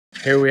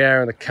Here we are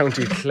in the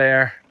County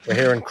Clare. We're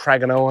here in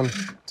Craganoan.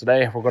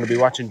 Today we're going to be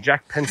watching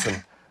Jack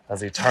Pinson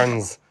as he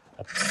turns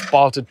a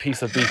spalted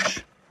piece of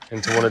beech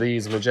into one of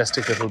these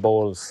majestic little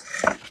bowls.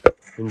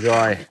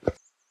 Enjoy.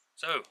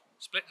 So,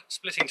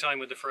 splitting time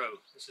with the froe.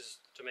 This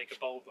is to make a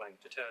bowl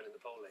blank to turn in the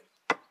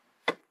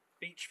bowling.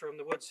 Beech from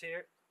the woods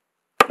here.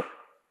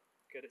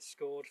 Get it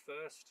scored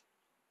first.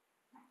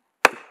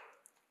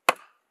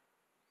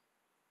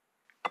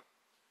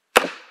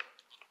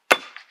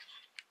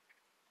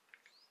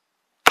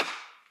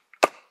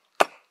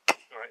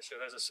 Alright, so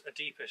there's a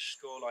deepish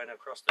score line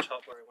across the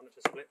top where I wanted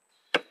to split.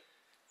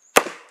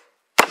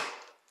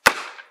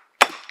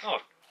 Oh,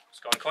 it's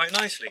gone quite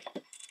nicely.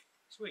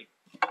 Sweet.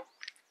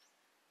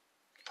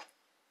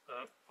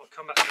 I'll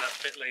come back to that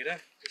bit later.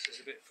 This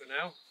is a bit for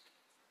now.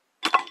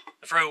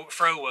 The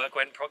froe work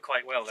went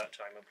quite well that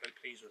time. I'm quite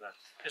pleased with that.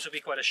 This will be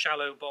quite a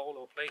shallow bowl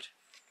or plate.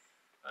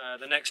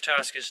 The next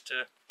task is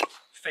to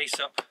face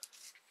up,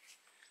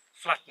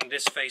 flatten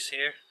this face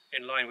here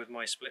in line with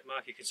my split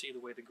mark. You can see the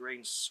way the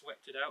grain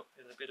swept it out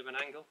in a bit of an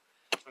angle.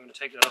 So I'm going to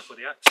take that off with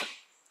the axe,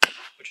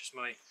 which is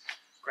my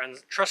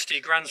trusty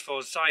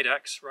Gransfors side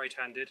axe,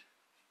 right-handed.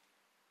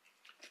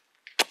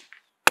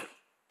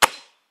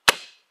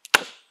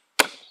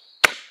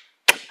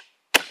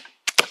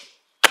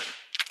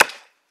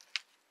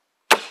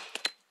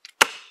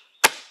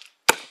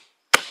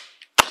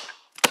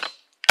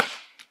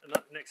 And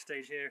that next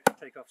stage here,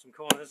 take off some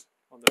corners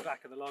on the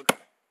back of the log.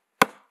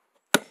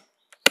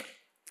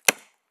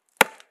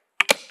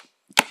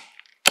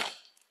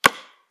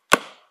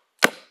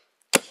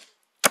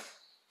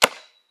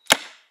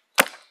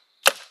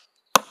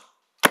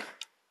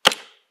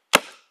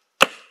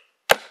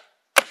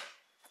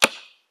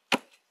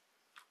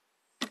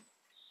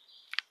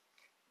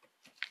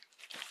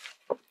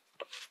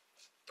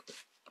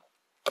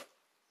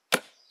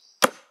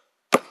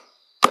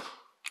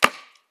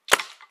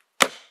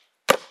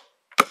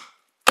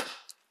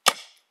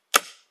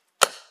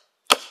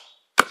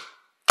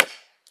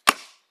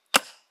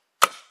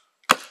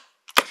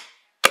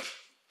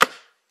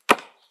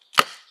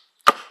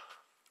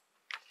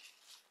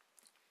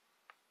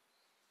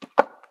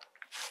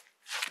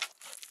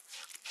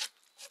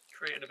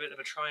 Creating a bit of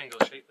a triangle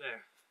shape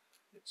there,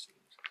 it seems.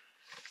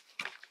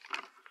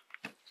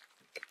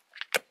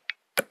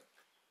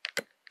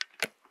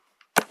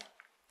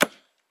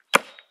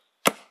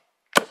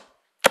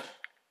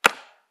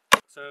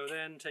 So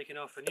then taking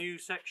off a new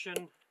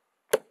section,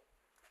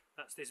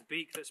 that's this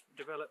beak that's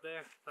developed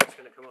there, that's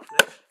going to come off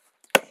next.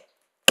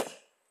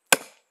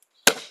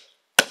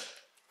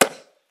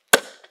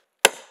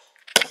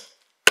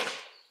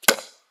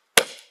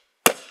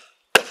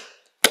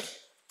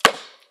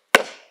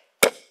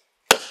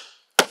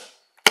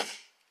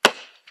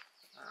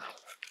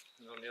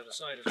 And on the other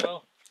side as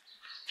well.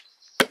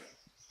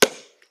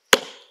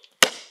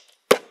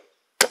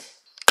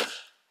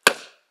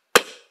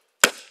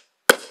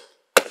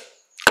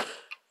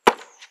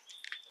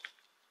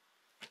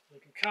 You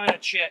can kind of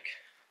check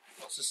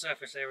what's the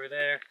surface area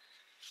there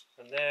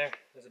and there.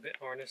 There's a bit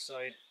more on this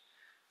side.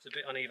 It's a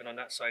bit uneven on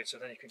that side, so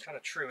then you can kind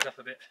of true it up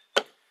a bit.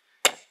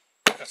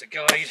 That's a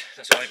guide.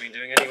 That's what I've been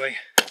doing anyway.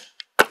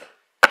 I'm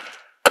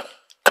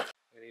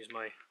going to use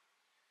my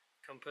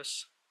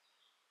compass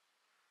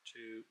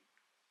to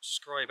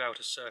scribe out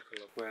a circle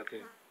of where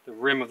the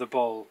rim of the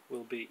bowl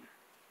will be,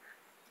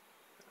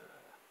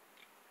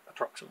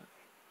 approximately.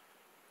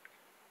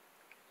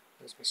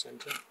 There's my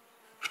centre.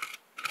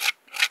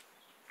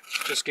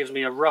 Just gives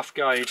me a rough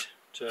guide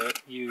to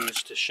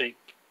use to shape,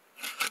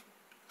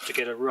 to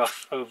get a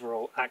rough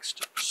overall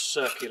axed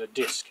circular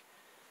disc.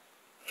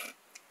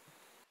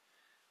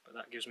 But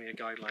that gives me a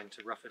guideline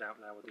to rough it out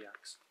now with the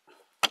axe.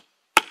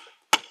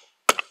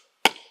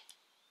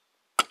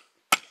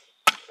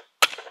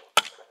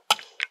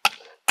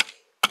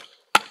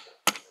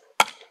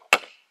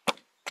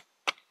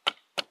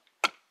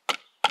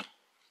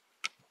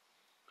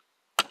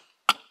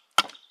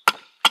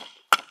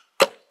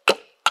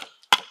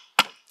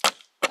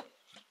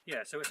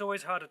 Yeah, so it's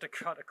always harder to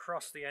cut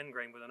across the end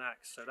grain with an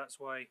axe, so that's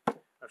why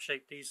I've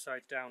shaped these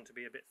sides down to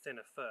be a bit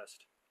thinner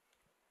first.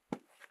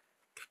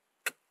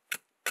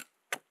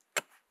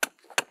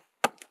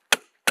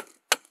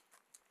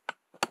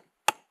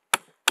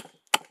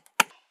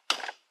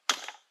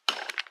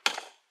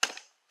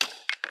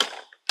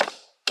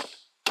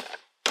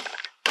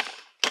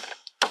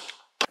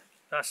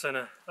 That's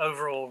an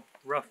overall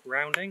rough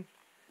rounding,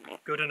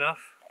 good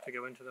enough to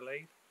go into the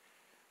lathe.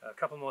 A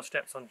couple more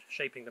steps on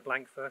shaping the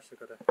blank first. I've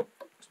got to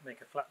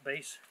make a flat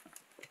base,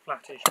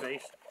 flattish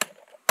base,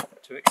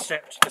 to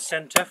accept the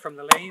centre from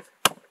the lathe.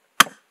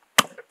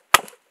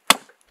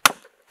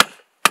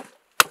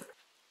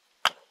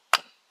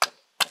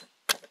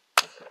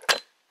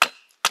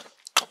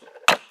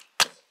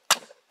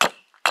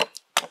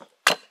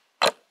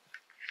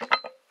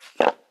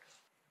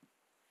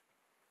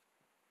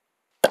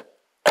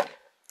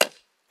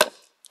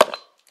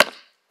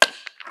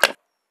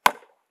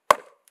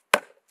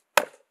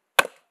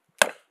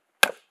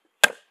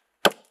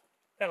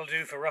 That'll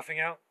do for roughing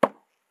out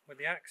with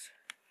the axe.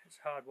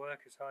 It's hard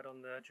work, it's hard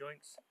on the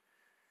joints.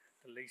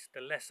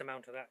 The less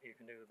amount of that you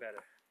can do, the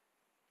better.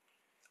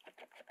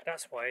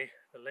 That's why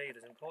the lathe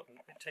is important.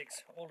 It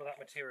takes all of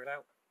that material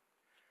out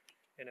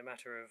in a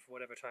matter of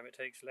whatever time it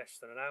takes, less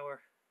than an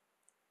hour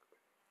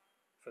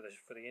for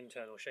the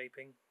internal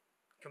shaping,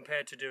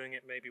 compared to doing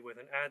it maybe with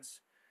an adze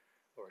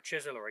or a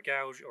chisel or a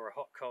gouge or a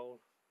hot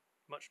coal.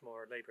 Much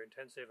more labour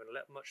intensive and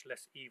much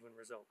less even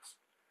results.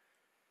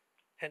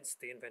 Hence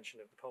the invention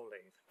of the pole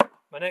lathe.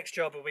 My next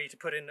job will be to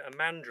put in a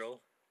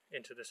mandrel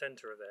into the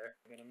centre of there.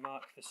 I'm going to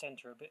mark the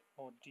centre a bit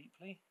more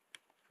deeply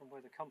from where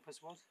the compass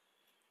was.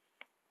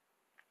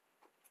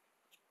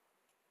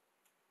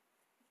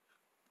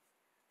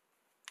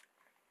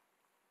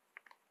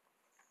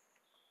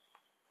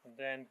 And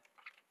then,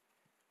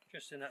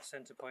 just in that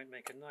centre point,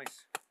 make a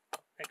nice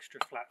extra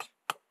flat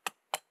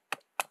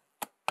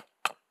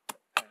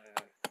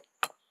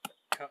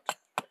cut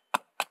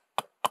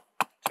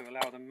to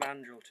allow the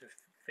mandrel to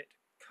fit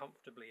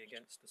comfortably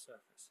against the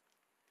surface.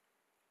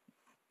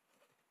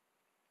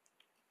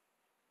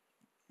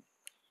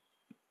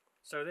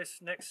 So this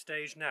next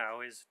stage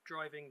now is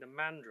driving the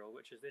mandrel,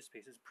 which is this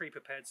piece. It's a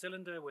pre-prepared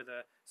cylinder with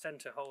a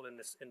centre hole in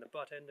the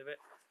butt end of it,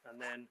 and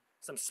then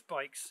some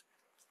spikes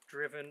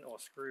driven or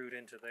screwed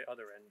into the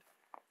other end.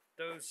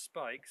 Those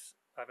spikes,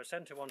 I have a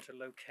centre one to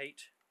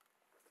locate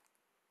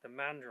the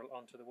mandrel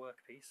onto the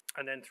workpiece,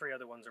 and then 3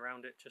 other ones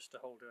around it just to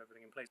hold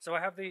everything in place. So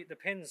I have the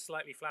pins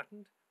slightly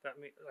flattened. That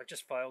means I've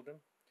just filed them.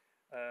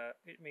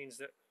 It means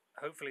that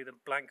hopefully the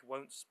blank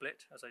won't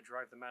split as I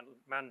drive the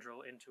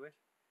mandrel into it.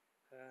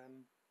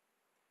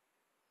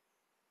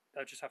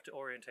 I just have to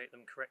orientate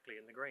them correctly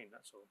in the grain,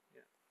 that's all.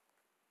 Yeah.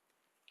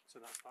 So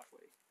that's that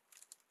way.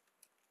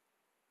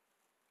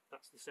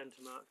 That's the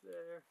centre mark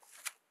there.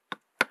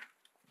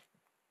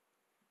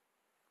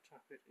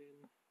 Tap it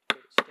in,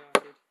 get it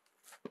started.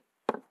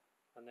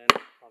 And then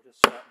I'll just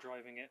start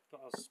driving it,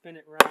 but I'll spin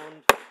it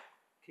round,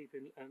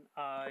 keeping an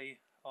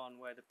eye on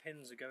where the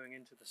pins are going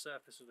into the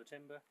surface of the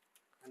timber.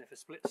 And if a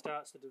split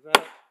starts to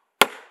develop,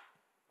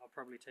 I'll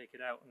probably take it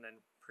out and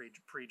then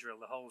pre-drill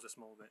the holes a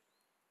small bit.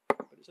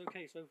 But it's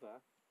okay so far.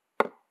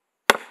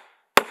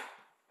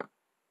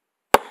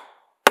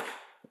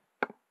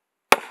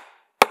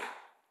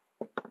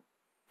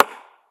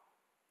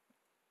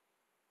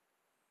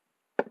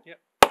 Yep.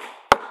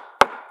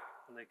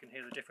 And they can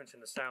hear the difference in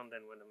the sound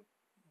then when the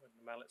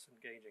mallet's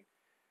engaging,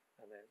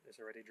 and then it's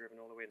already driven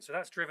all the way in. So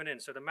that's driven in.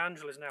 So the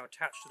mandrel is now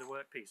attached to the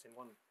workpiece in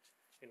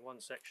one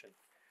section.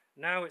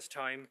 Now it's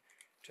time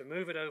to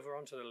move it over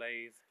onto the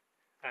lathe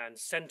and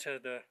centre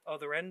the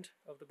other end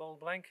of the bowl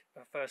blank,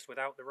 first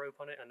without the rope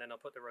on it, and then I'll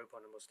put the rope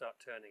on and we'll start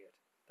turning it.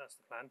 That's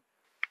the plan.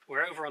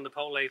 We're over on the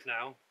pole lathe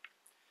now.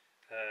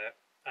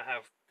 I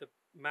have the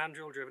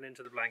mandrel driven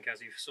into the blank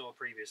as you saw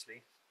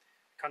previously.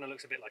 Kind of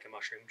looks a bit like a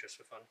mushroom, just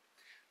for fun.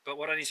 But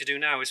what I need to do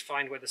now is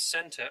find where the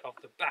centre of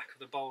the back of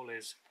the bowl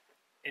is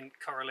in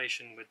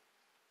correlation with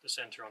the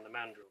centre on the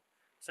mandrel.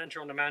 Centre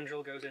on the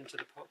mandrel goes into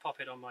the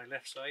poppet on my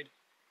left side,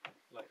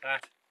 like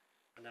that,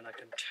 and then I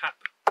can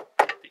tap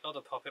the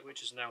other poppet,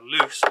 which is now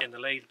loose in the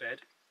lathe bed,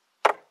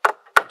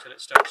 until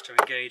it starts to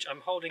engage.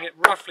 I'm holding it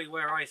roughly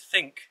where I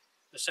think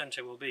the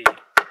centre will be,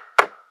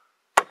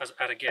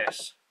 at a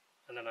guess,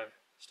 and then I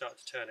start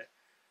to turn it.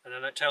 And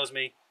then it tells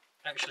me,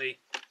 actually,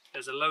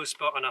 there's a low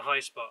spot and a high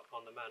spot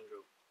on the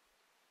mandrel.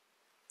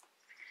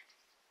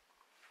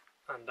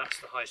 And that's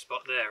the high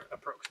spot there,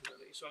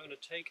 approximately. So I'm going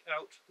to take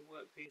out the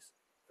workpiece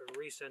and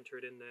recenter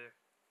it in there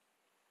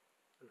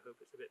and hope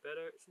it's a bit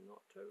better. It's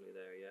not totally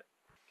there yet.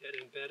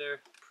 Getting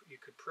better.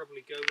 You could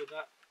probably go with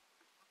that.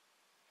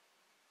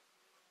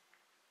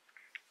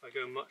 If I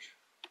do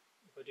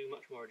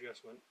much more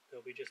adjustment,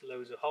 there'll be just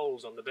loads of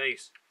holes on the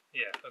base.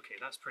 Yeah, okay,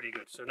 that's pretty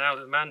good. So now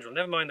the mandrel,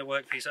 never mind the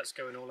workpiece, that's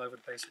going all over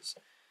the place. It's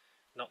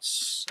not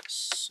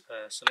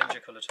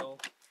cylindrical at all.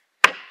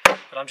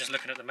 But I'm just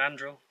looking at the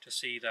mandrel to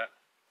see that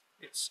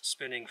it's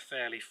spinning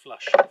fairly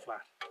flush and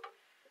flat.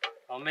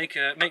 I'll make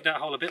that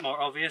hole a bit more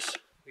obvious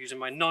using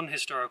my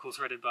non-historical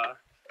threaded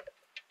bar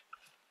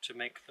to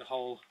make the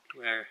hole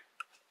where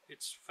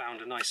it's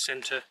found a nice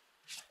centre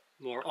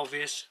more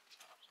obvious.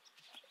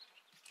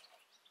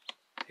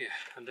 Yeah,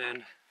 and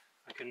then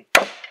I can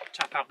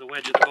tap out the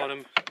wedge at the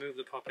bottom, move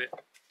the poppet,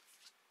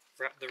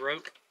 wrap the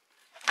rope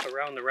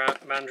around the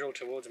mandrel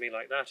towards me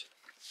like that,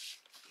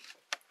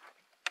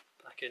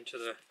 back into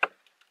the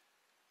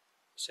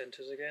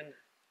centres again.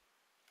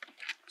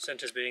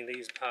 Centres being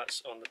these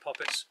parts on the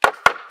poppets,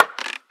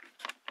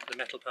 the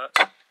metal parts.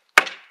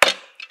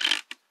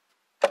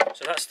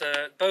 So that's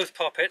both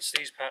poppets,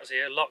 these parts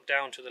here, locked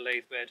down to the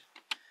lathe bed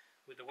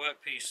with the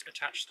workpiece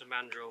attached to the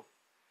mandrel,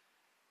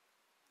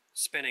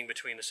 spinning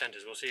between the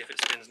centres. We'll see if it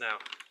spins now,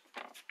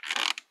 or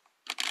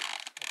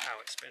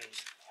how it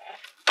spins.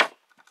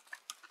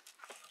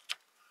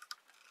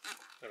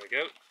 There we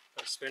go,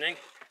 that's spinning.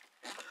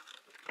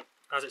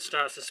 As it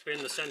starts to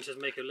spin, the centres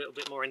make a little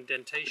bit more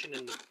indentation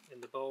in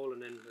the bowl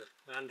and in the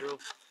mandrel.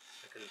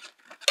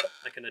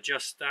 I can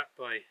adjust that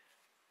by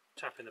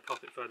tapping the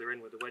poppet further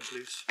in with the wedge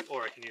loose,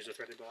 or I can use a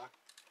threaded bar.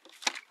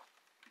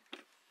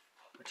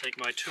 I take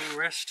my tool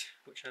rest,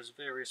 which has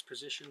various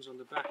positions on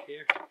the back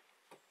here,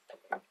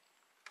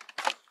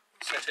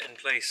 set it in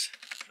place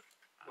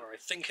where I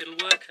think it'll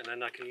work, and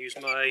then I can use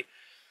my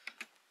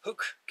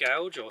hook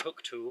gouge or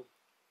hook tool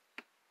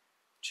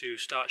to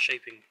start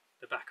shaping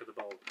the back of the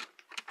bowl.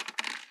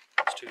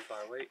 It's too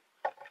far away.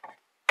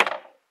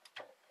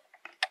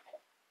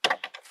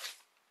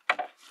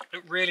 I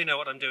don't really know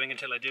what I'm doing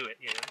until I do it,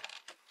 you know.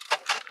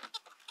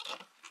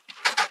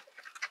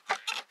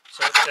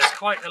 So there's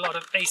quite a lot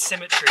of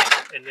asymmetry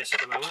in this at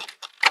the moment,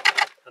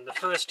 and the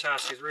first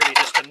task is really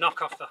just to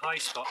knock off the high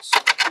spots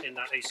in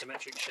that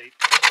asymmetric shape,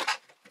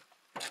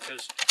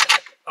 because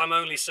I'm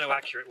only so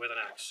accurate with an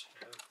axe,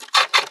 you know.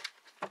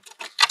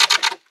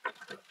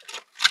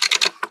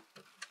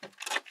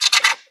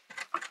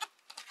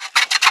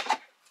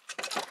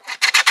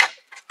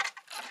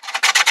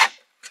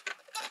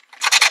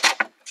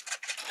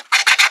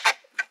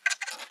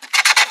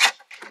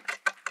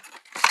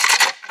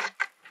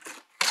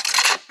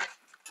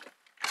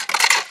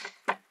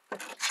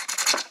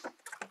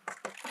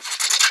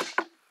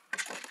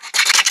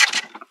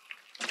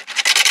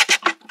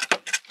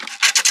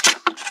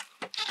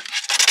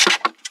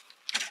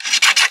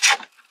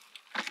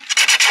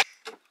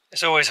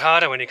 It's always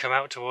harder when you come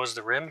out towards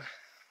the rim.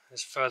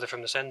 It's further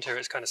from the centre,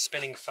 it's kind of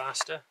spinning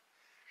faster,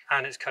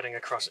 and it's cutting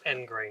across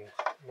end grain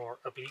more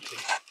obliquely.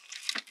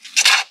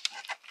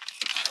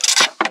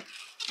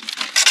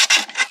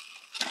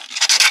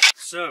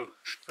 So,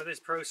 for this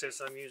process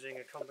I'm using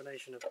a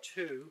combination of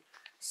two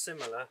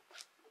similar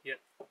yet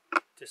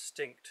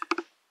distinct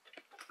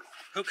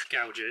hook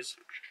gouges.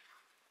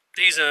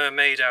 These are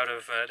made out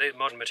of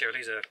modern material.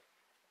 These are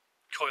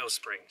coil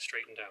spring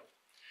straightened out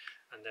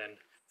and then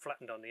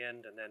flattened on the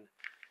end and then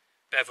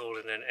beveled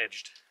and then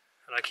edged.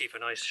 And I keep a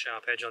nice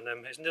sharp edge on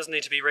them. It doesn't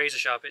need to be razor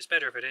sharp. It's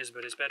better if it is,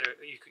 but it's better,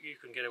 you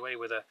can get away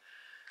with a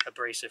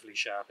abrasively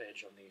sharp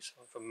edge on these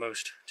for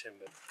most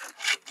timber.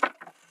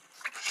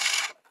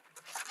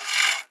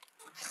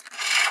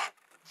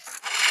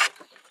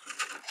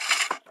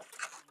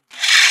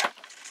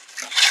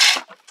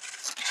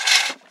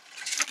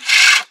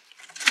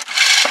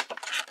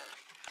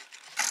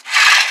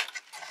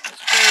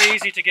 It's very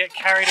easy to get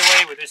carried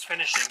away with this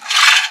finishing.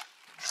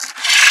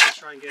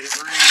 Try and get it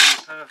really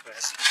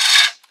perfect.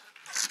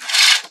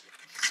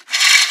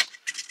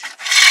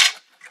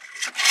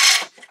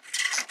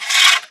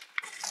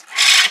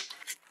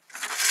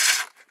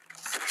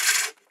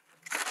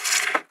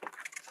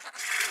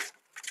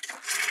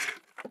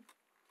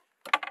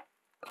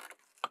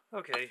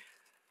 Okay,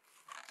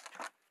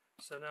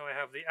 so now I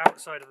have the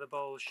outside of the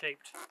bowl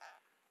shaped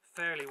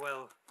fairly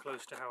well,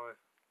 close to how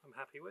I'm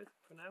happy with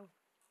for now.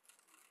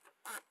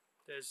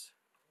 There's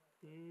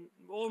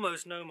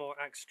almost no more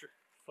extra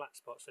flat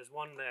spots. There's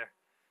one there,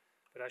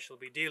 but I shall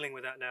be dealing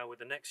with that now with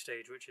the next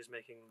stage, which is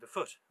making the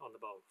foot on the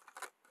bowl.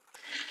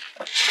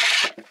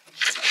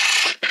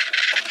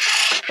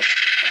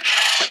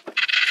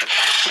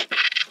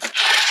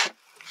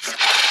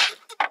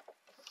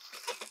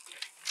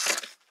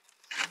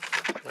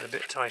 A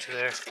bit tighter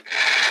there.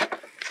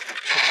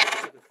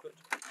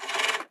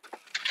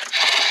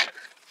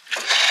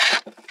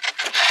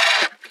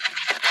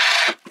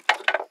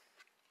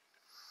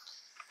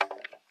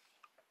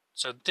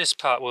 So this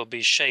part will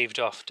be shaved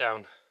off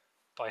down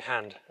by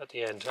hand at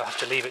the end. I have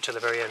to leave it to the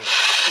very end,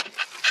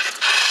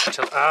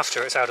 until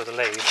after it's out of the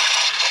lathe.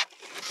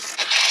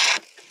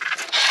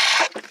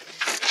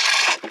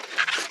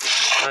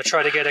 I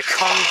try to get a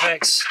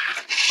convex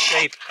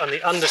shape on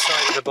the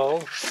underside of the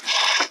bowl,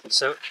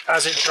 so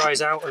as it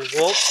dries out and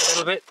warps a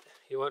little bit,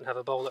 you won't have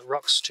a bowl that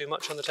rocks too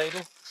much on the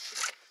table.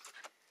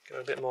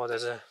 Go a bit more.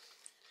 There's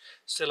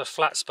still a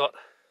flat spot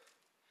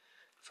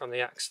from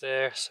the axe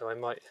there, so I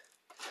might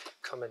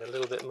come in a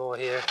little bit more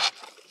here.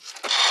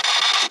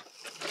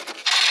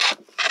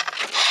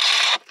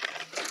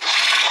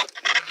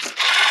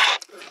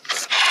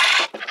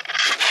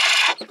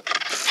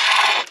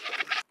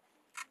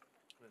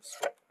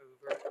 Swap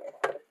over.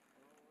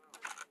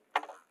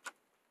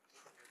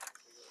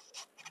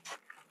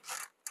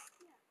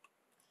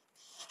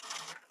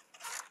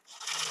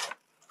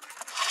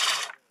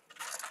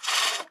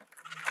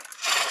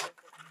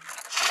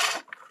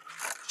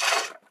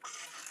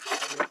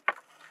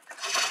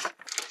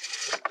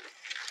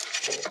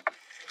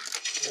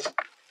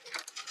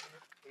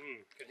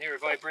 Can hear a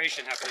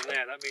vibration happening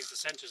there. That means the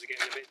centres are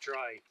getting a bit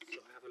dry. So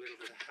I have a little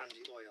bit of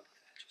handy oil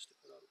there just to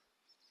put on.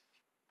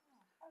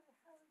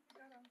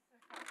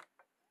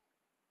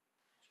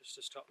 Just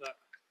to stop that.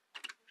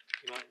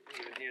 You might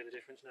even hear the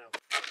difference now.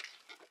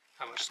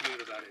 How much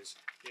smoother that is.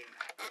 Yeah.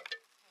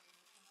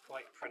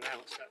 Quite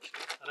pronounced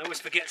actually. And I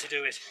always forget to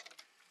do it.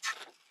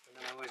 And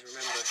then I always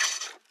remember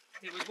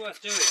it was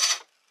worth doing.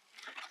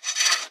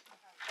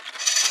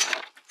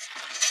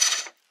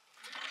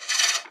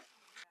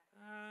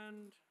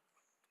 And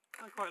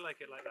I quite like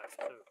it like that,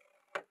 so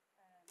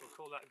we'll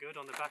call that good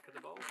on the back of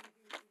the bowl,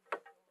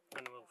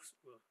 and we'll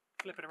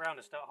flip it around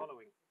and start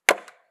hollowing.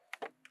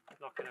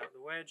 Knocking out the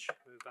wedge,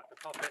 move back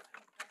the poppet,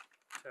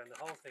 turn the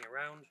whole thing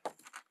around,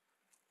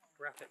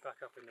 wrap it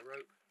back up in the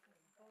rope,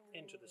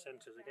 into the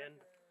centres again.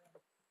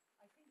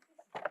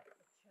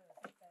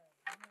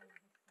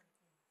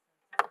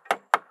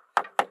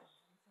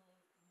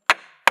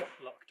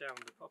 Lock down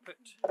the poppet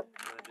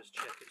and I just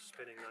check it's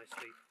spinning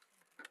nicely.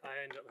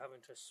 I end up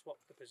having to swap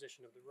the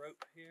position of the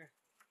rope here.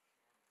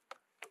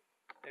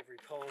 Every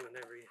pole and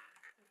every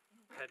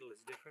pedal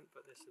is different,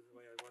 but this is the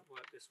way I want to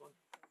work this one.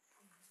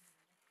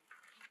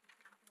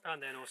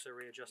 And then also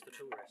readjust the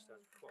tool rest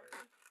as required.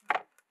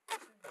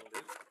 That'll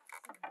do.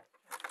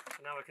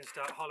 So now I can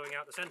start hollowing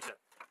out the centre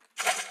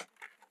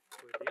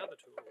with the other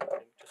tool, I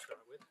think, to start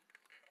with.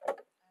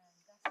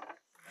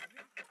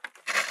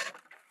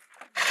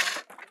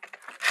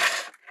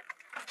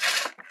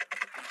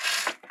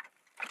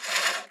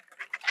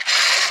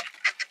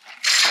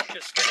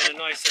 Just getting a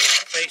nice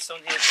base on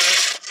here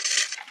first.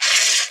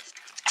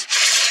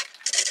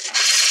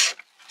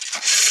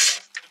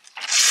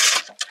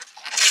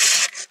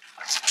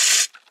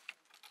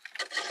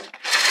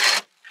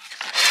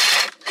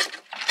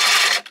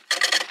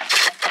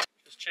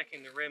 Just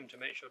checking the rim to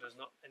make sure there's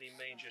not any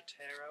major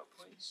tear out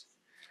points,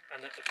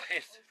 and that the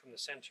pith from the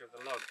centre of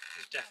the log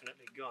is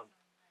definitely gone,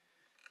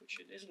 which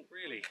it isn't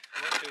really. I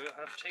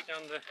have to take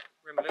down the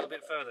rim a little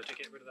bit further to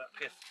get rid of that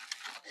pith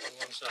on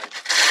one side.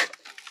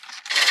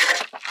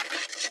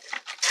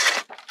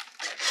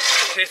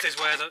 The pith is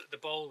where the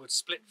bowl would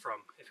split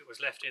from if it was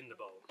left in the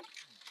bowl.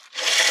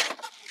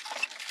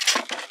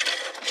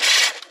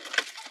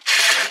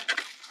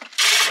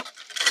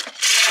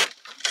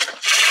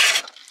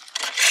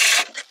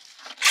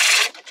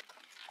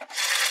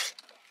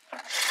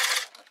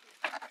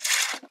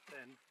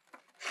 Then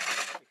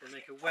we can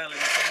make a well in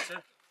the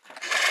centre.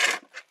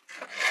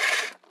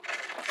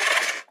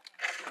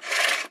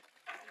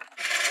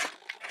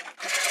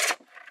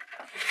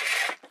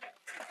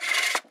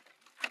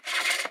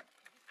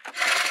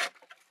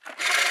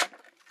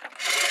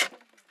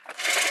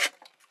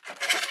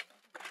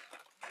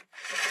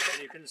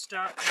 You can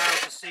start now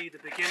to see the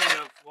beginning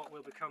of what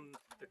will become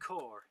the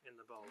core in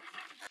the bowl.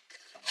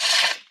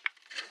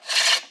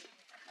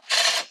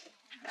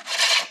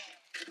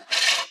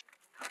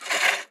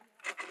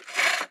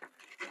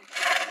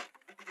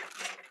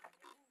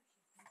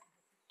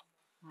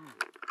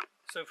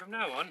 So from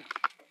now on,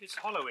 it's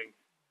hollowing.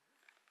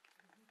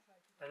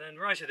 And then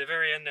right at the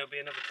very end there'll be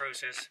another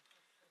process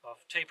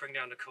of tapering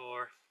down the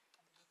core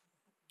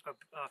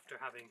after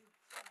having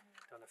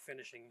done a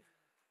finishing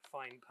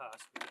fine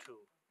pass with the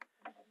tool.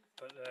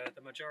 But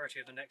the majority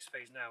of the next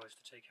phase now is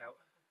to take out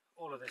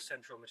all of this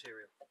central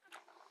material.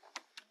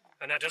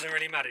 And that doesn't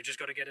really matter, you just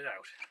got to get it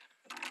out.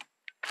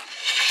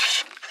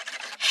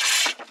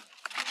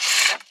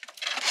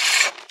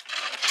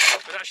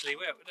 But actually,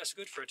 well, that's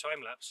good for a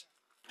time lapse.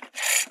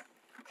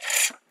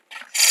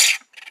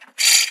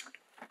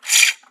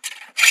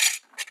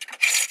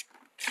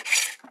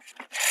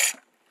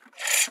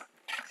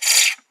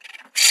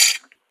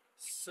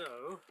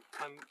 So,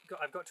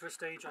 I've got to a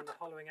stage on the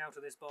hollowing out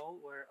of this bowl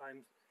where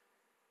I'm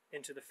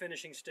into the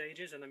finishing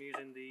stages, and I'm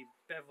using the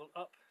bevel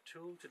up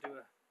tool to do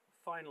a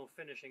final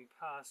finishing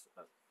pass,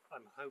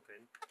 I'm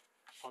hoping,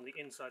 on the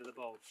inside of the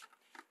bowl.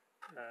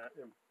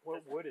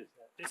 What wood is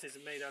that? This is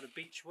made out of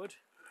beech wood,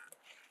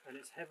 and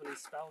it's heavily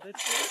spalted.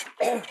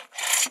 And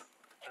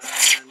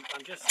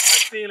I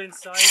feel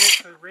inside it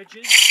for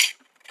ridges,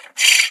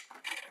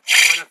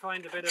 and when I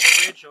find a bit of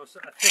a ridge or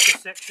a thicker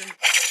section,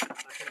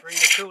 I can bring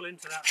the tool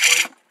into that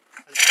point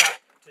and start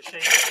to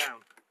shave it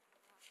down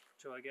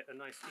till I get a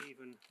nice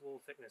even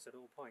wall thickness at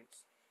all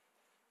points.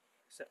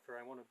 Except for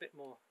I want a bit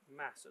more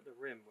mass at the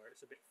rim where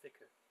it's a bit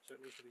thicker, so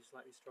it needs to be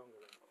slightly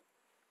stronger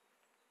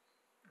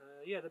now.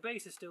 Yeah, the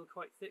base is still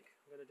quite thick.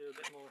 I'm going to do a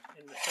bit more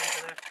in the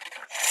centre there.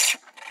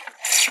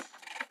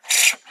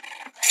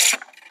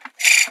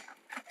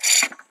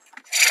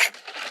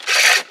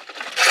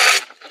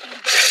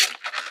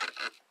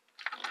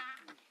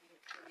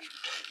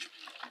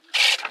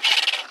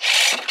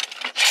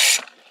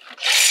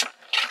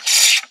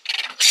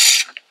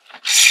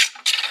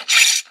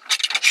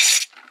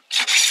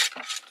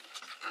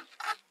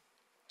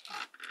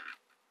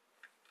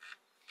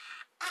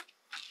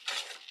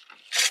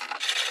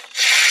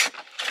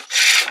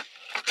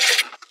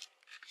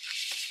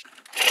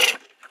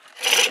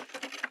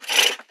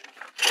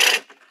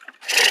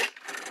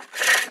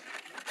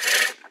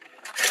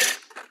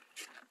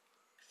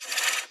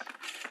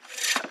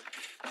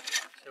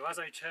 So as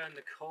I turn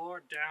the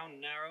core down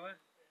narrower,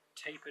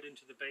 tape it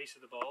into the base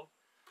of the bowl,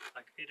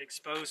 it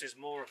exposes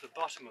more of the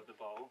bottom of the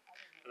bowl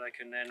that I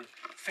can then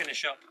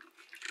finish up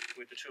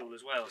with the tool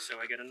as well, so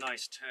I get a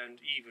nice turned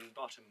even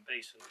bottom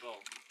base of the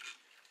bowl.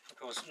 Of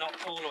course, not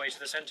all the way to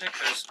the centre,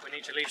 because we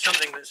need to leave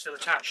something that's still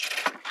attached.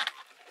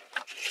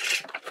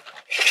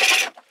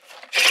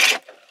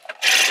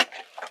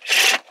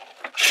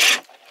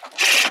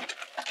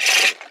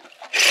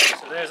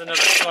 So there's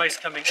another slice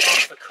coming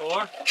off the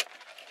core,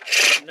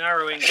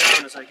 narrowing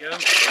down as I go. Got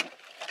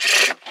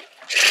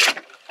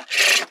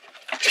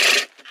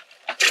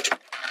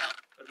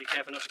to be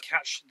careful not to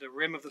catch the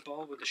rim of the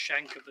bowl with the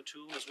shank of the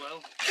tool as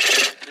well,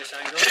 at this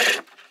angle.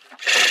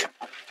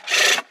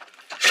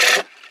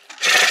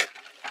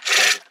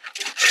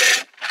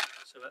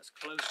 that's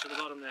close to the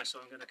bottom there, so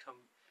I'm going to come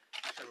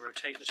and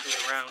rotate the tool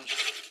around,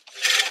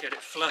 get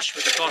it flush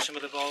with the bottom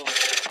of the bowl,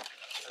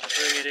 and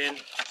bring it in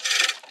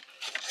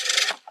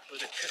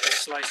with a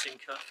slicing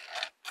cut,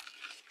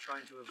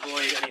 trying to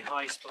avoid any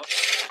high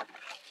spots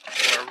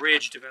or a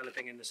ridge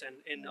developing in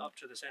up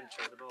to the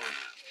centre of the bowl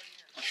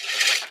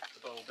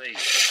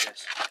base, I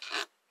guess.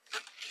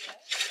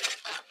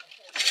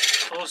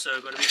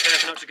 Also, got to be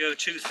careful not to go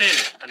too thin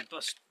and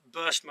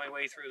burst my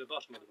way through the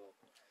bottom of the bowl.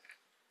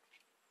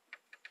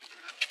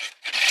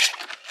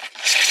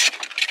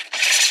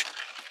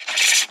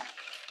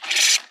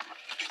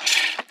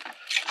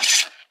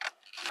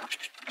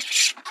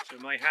 So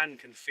my hand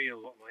can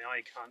feel what my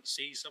eye can't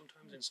see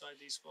sometimes inside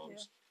these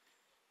forms.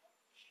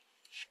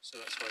 Yeah. So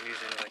that's why I'm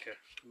using like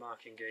a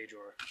marking gauge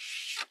or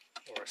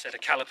a set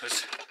of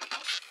calipers.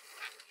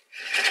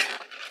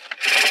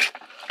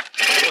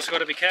 You've also got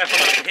to be careful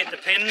not to hit the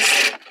pins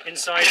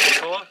inside the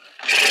core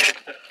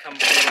that come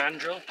from the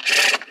mandrel.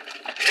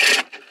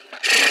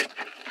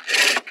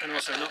 And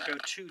also not go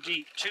too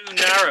deep, too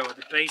narrow at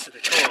the base of the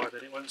core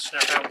that it won't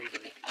snap out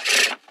easily.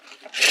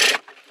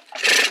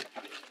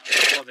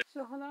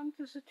 So how long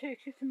does it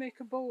take you to make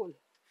a bowl?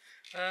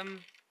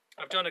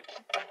 I've done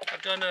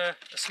a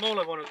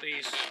smaller one of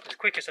these. The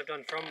quickest I've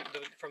done from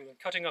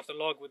cutting off the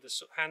log with the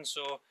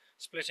handsaw,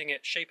 splitting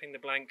it, shaping the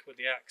blank with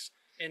the axe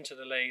into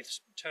the lathe,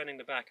 turning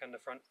the back and the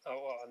front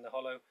and the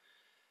hollow.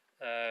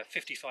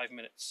 55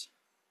 minutes,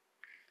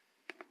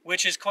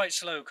 which is quite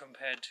slow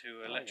compared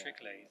to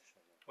electric lathe,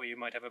 where you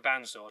might have a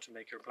bandsaw to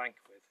make your blank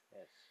with.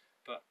 Yes.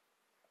 But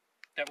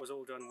that was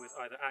all done with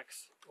either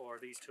axe or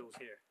these tools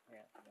here.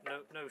 Yeah.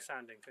 No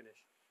sanding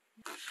finish.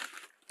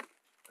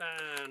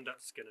 And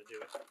that's going to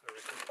do it, I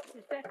reckon.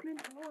 Is that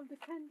meant to hold the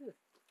candle?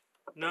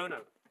 No.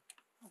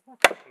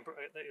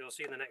 You'll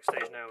see in the next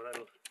stage now,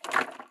 that'll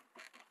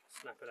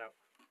snap it out.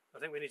 I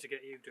think we need to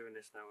get you doing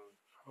this now.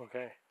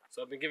 Okay.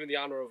 So I've been given the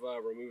honour of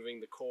removing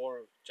the core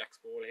of Jack's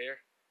bowl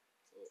here.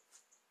 So I'm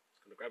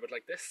just going to grab it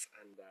like this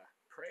and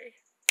pray.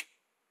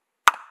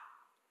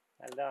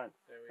 Well done.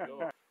 There we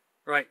go.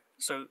 Right,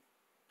 so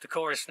the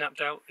core is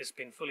snapped out. It's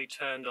been fully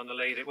turned on the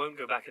lathe. It won't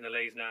go back in the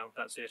lathe now.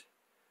 That's it.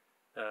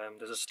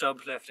 There's a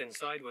stub left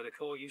inside where the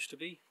core used to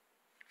be,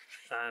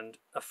 and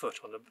a foot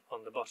on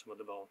the bottom of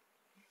the bowl.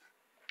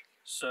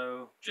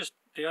 So just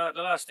the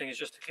last thing is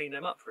just to clean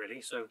them up,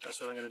 really. So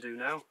that's what I'm going to do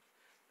now.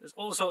 There's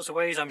all sorts of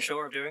ways, I'm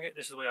sure, of doing it.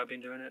 This is the way I've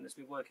been doing it, and it's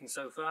been working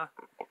so far.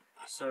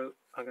 So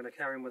I'm going to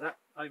carry on with that.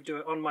 I do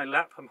it on my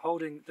lap. I'm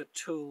holding the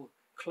tool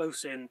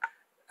close in,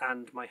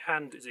 and my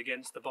hand is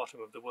against the bottom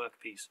of the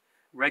workpiece,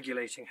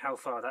 regulating how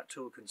far that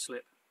tool can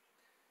slip.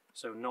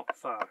 So not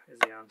far is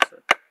the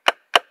answer.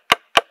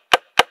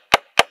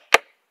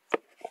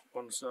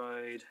 One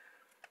side,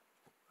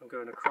 I'm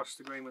going across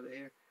the grain with it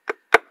here.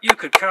 You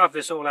could carve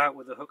this all out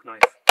with a hook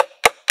knife,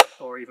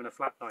 or even a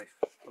flat knife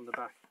on the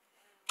back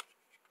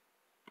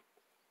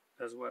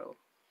as well.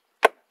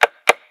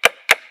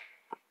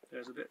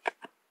 There's a bit.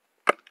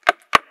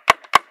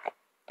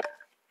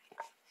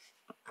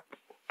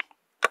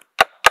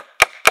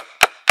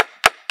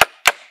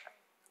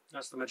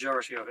 That's the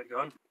majority of it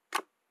gone.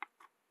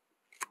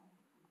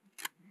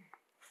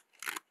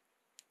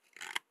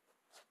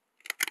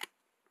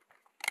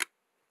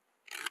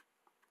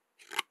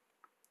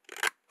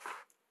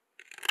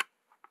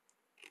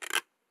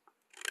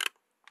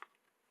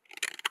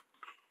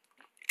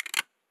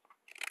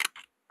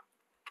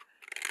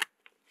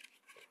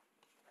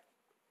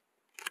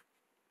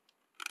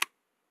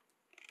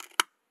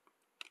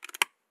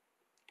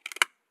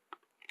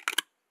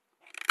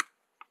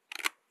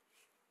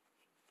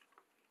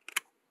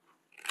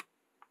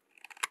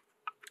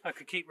 I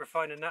could keep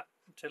refining that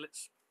until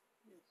it's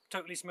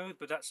totally smooth,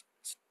 but that's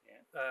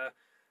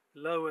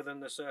lower than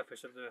the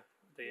surface of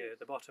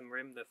the bottom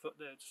rim, the foot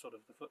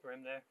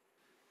rim there.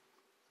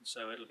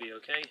 So it'll be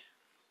okay.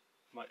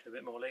 Might do a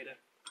bit more later.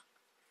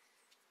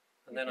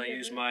 And then I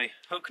use my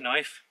hook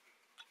knife,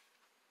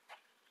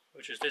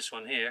 which is this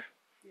one here,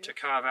 to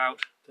carve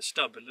out the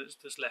stub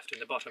that's left in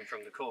the bottom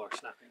from the core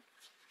snapping.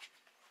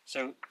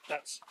 So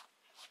that's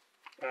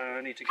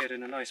I need to get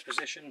in a nice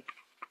position.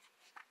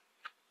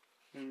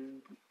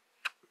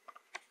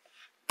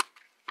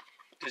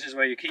 This is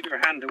where you keep your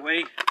hand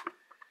away.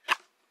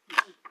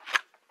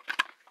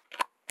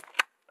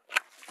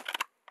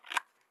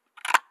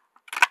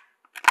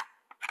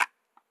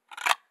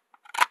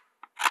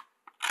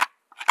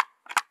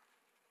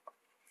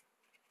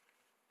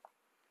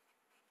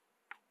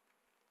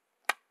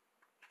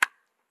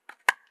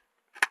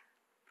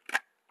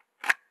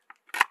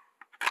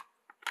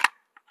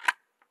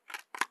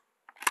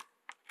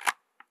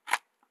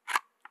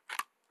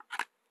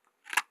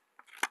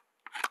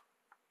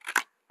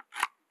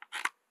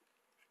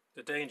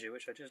 The danger,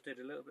 which I just did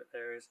a little bit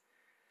there, is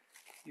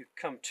you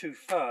come too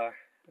far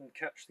and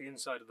catch the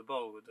inside of the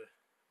bowl with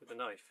the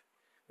knife,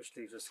 which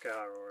leaves a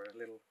scar or a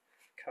little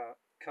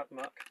cut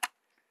mark.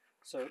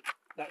 So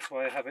that's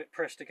why I have it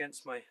pressed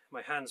against my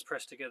hands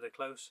pressed together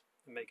close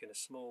and making a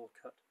small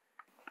cut.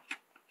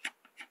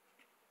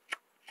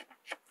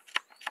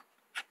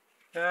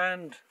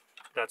 And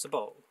that's a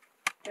bowl.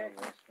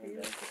 That's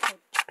beautiful.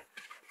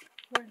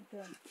 Well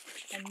done.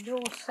 And no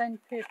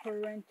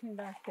sandpaper or anything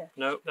like that.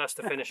 No, that's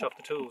to finish off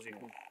the tools. You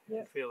can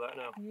Yeah. feel that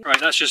now. Yeah. Right,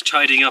 that's just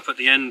tidying up at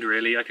the end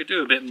really. I could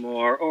do a bit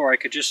more, or I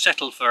could just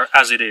settle for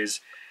as it is.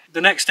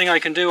 The next thing I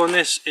can do on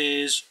this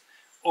is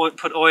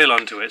put oil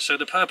onto it. So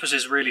the purpose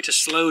is really to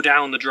slow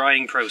down the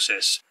drying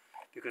process,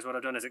 because what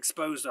I've done is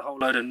exposed a whole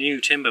load of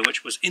new timber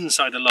which was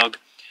inside the log,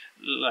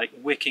 like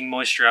wicking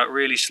moisture out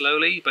really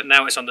slowly, but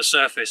now it's on the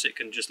surface it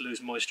can just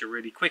lose moisture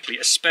really quickly,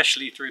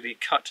 especially through the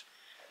cut,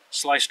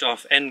 sliced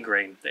off end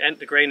grain.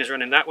 The grain is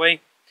running that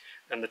way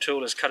and the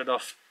tool has cut it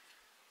off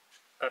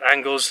at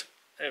angles,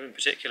 in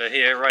particular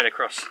here, right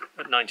across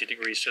at 90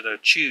 degrees to the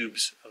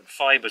tubes and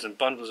fibres and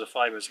bundles of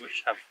fibres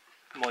which have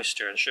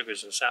moisture and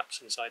sugars and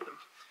saps inside them.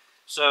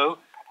 So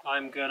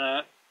I'm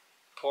gonna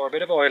pour a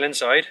bit of oil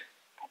inside.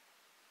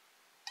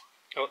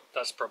 Oh,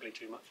 that's probably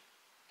too much.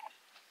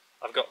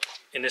 I've got,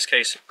 in this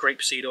case,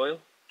 grapeseed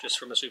oil, just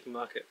from a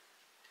supermarket.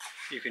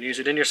 You can use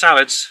it in your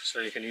salads,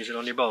 so you can use it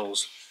on your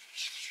bowls.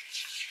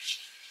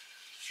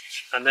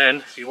 And then,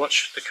 if you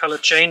watch the colour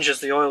change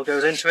as the oil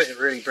goes into it, it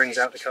really brings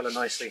out the colour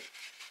nicely.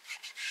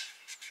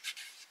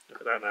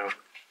 Look at that now.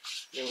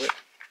 A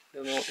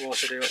little more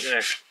water to do it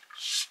there.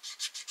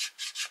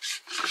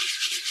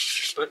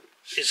 But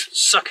it's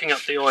sucking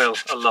up the oil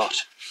a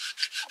lot.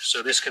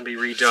 So this can be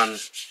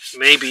redone,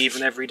 maybe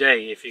even every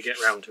day if you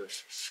get round to it,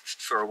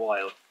 for a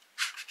while.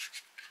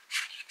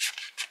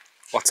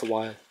 What's a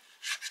while?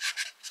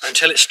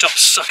 Until it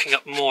stops sucking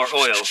up more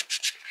oil.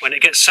 When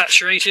it gets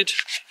saturated,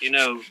 you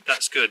know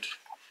that's good.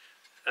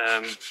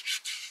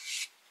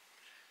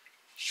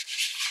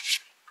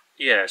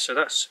 Yeah, so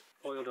that's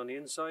oiled on the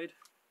inside.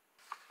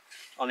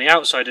 On the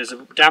outside there's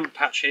a damp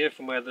patch here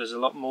from where there's a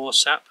lot more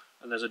sap,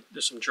 and there's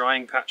some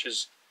drying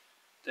patches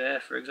there,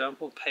 for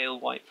example, pale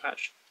white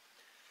patch.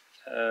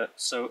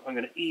 So I'm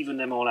going to even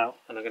them all out,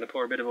 and I'm going to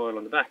pour a bit of oil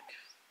on the back.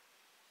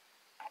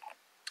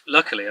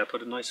 Luckily I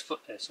put a nice foot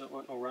there so it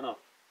won't all run off.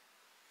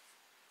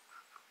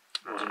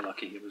 It wasn't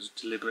lucky, it was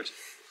deliberate.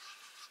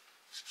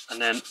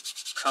 And then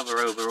cover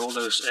over all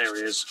those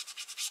areas.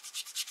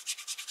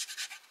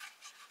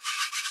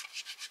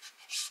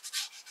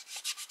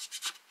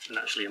 And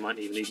actually I might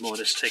even need more of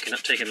this, taking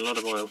a lot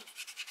of oil.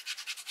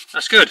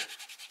 That's good.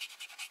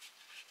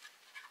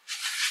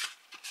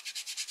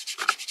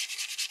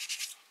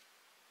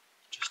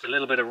 Just a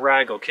little bit of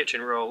rag or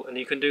kitchen roll, and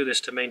you can do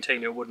this to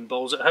maintain your wooden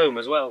bowls at home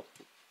as well.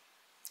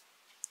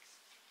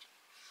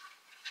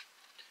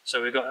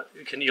 So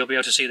you'll be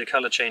able to see the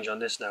colour change on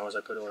this now as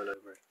I put oil over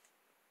it.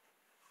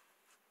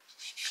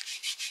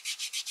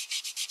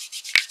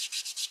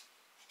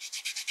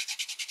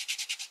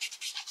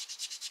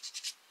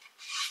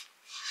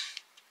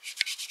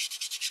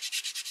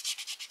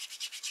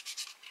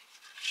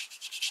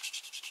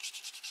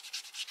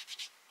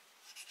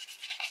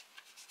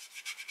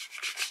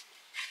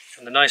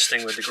 And the nice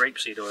thing with the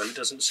grapeseed oil, it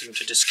doesn't seem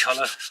to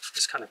discolour.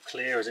 It's kind of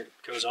clear as it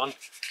goes on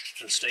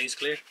and stays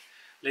clear.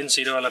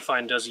 Linseed oil I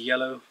find does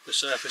yellow the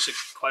surface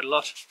quite a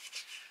lot.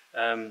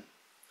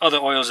 Other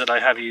oils that I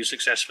have used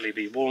successfully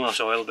be walnut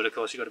oil, but of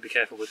course you've got to be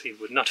careful with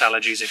people with nut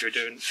allergies if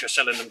you're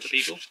selling them to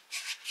people.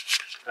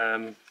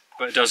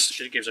 But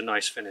it gives a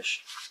nice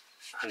finish,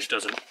 and it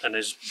doesn't, and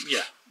there's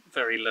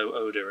very low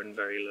odour and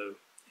very low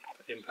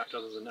impact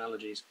other than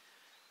allergies.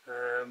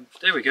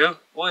 There we go,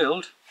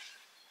 oiled,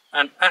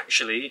 and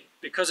actually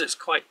because it's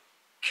quite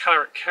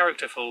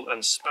characterful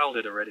and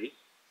spalted already,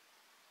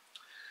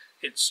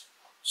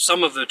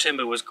 some of the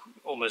timber was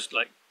almost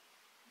like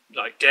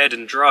dead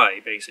and dry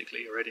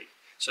basically already,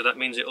 so that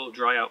means it will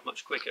dry out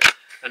much quicker,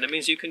 and it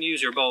means you can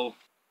use your bowl.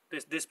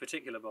 This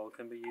particular bowl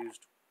can be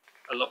used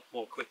a lot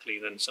more quickly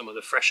than some of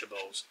the fresher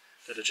bowls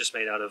that are just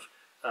made out of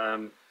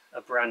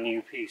a brand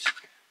new piece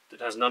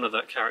that has none of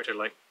that character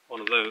like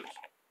one of those.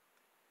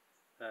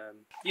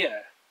 Yeah,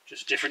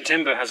 just different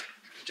timber has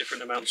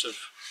different amounts of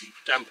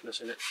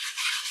dampness in it.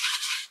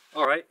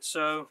 Alright,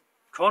 so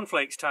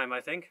cornflakes time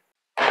I think.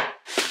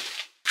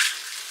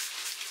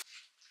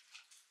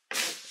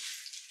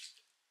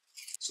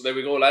 So there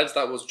we go, lads.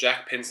 That was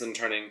Jack Pinson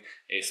turning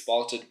a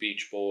spalted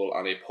beech bowl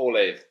on a pole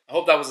lathe. I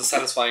hope that was as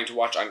satisfying to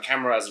watch on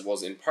camera as it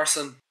was in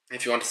person.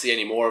 If you want to see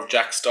any more of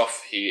Jack's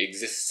stuff, he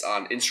exists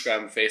on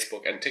Instagram,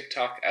 Facebook and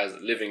TikTok as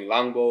Living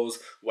Longbows.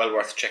 Well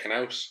worth checking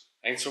out.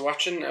 Thanks for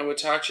watching, and we'll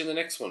talk to you in the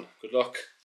next one. Good luck.